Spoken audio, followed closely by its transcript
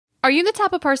Are you the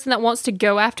type of person that wants to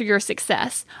go after your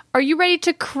success? Are you ready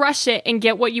to crush it and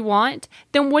get what you want?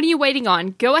 Then what are you waiting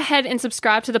on? Go ahead and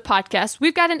subscribe to the podcast.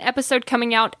 We've got an episode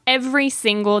coming out every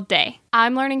single day.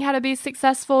 I'm learning how to be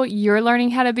successful. You're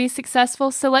learning how to be successful.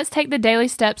 So let's take the daily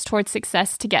steps towards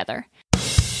success together.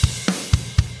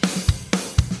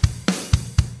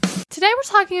 Today we're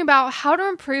talking about how to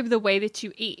improve the way that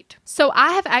you eat. So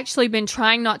I have actually been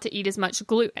trying not to eat as much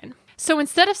gluten. So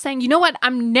instead of saying, you know what,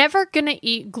 I'm never going to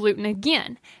eat gluten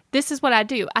again, this is what I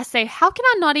do. I say, how can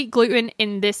I not eat gluten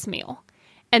in this meal?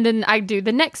 And then I do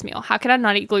the next meal. How can I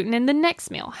not eat gluten in the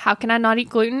next meal? How can I not eat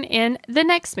gluten in the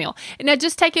next meal? And I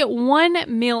just take it one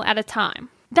meal at a time.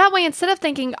 That way, instead of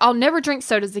thinking, I'll never drink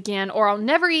sodas again, or I'll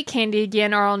never eat candy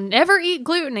again, or I'll never eat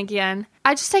gluten again,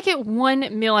 I just take it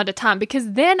one meal at a time,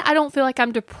 because then I don't feel like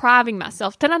I'm depriving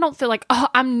myself. Then I don't feel like, oh,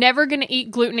 I'm never going to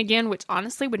eat gluten again, which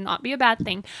honestly would not be a bad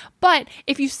thing. But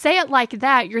if you say it like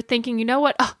that, you're thinking, you know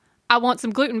what, oh, I want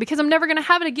some gluten because I'm never going to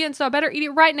have it again, so I better eat it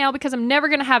right now because I'm never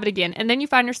going to have it again. And then you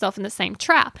find yourself in the same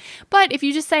trap. But if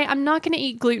you just say, I'm not going to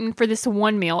eat gluten for this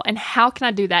one meal, and how can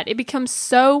I do that? It becomes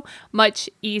so much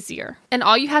easier. And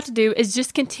all you have to do is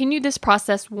just continue this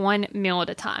process one meal at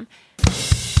a time.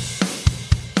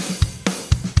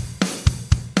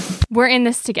 We're in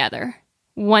this together,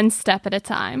 one step at a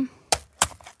time.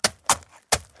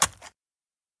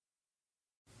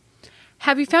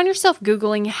 Have you found yourself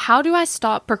Googling, how do I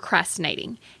stop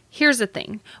procrastinating? Here's the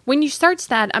thing. When you search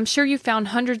that, I'm sure you found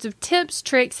hundreds of tips,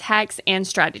 tricks, hacks, and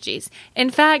strategies.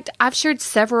 In fact, I've shared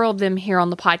several of them here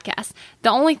on the podcast. The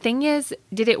only thing is,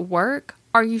 did it work?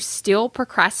 Are you still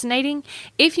procrastinating?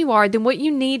 If you are, then what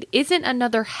you need isn't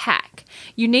another hack.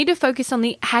 You need to focus on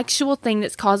the actual thing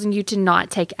that's causing you to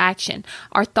not take action.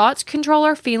 Our thoughts control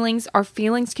our feelings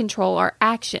control our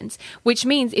actions, which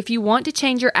means if you want to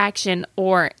change your action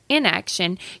or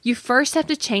inaction, you first have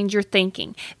to change your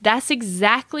thinking. That's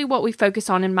exactly what we focus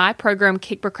on in my program,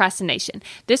 Kick Procrastination.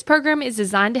 This program is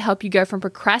designed to help you go from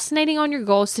procrastinating on your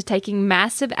goals to taking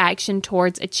massive action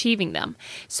towards achieving them.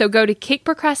 So go to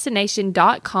kickprocrastination.com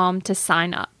to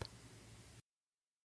sign up.